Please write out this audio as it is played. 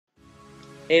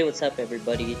Hey, what's up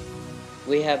everybody?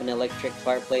 We have an electric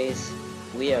fireplace.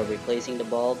 We are replacing the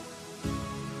bulb.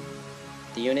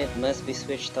 The unit must be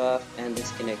switched off and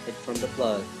disconnected from the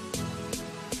plug.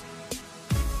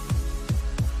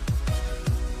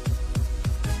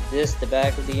 This is the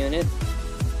back of the unit.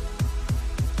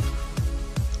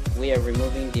 We are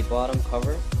removing the bottom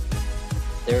cover.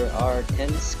 There are 10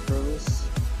 screws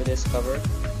to this cover.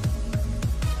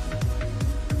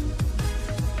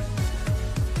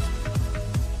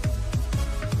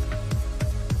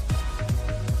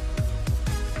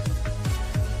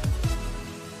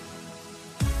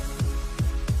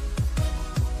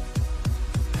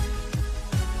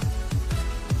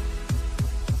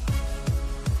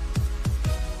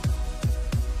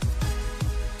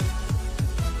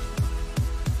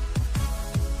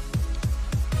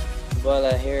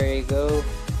 Voila, here you go.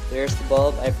 There's the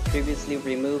bulb. I previously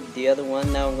removed the other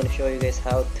one. Now I'm going to show you guys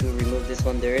how to remove this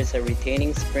one. There is a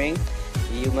retaining spring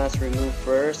you must remove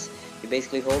first. You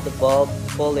basically hold the bulb,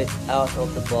 pull it out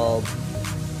of the bulb,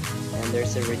 and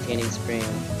there's a retaining spring.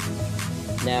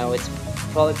 Now it's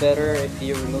probably better if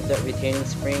you remove that retaining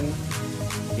spring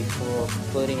before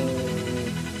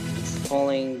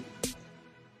installing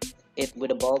it with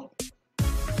a bulb.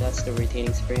 That's the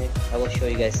retaining spring. I will show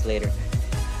you guys later.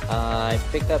 I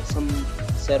picked up some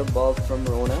set of bulb from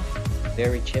Rona,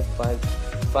 very cheap,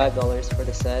 $5 for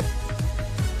the set.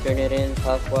 Turn it in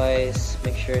clockwise,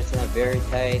 make sure it's not very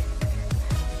tight.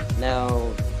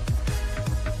 Now,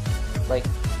 like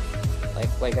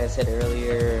I said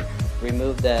earlier,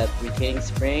 remove that retaining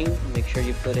spring. Make sure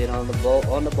you put it on the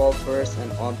bulb first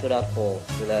and onto that hole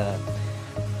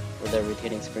with the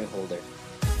retaining spring holder.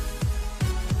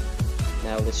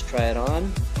 Now let's try it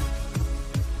on.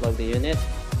 Plug the unit.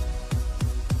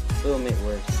 Boom, it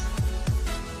works.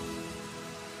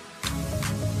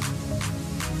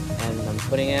 And I'm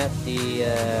putting out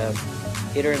the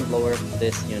heater and blower for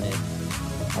this unit.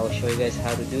 I will show you guys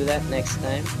how to do that next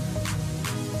time.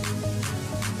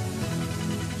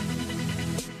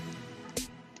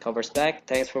 Cover's back.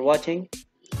 Thanks for watching.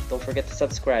 Don't forget to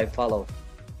subscribe, follow.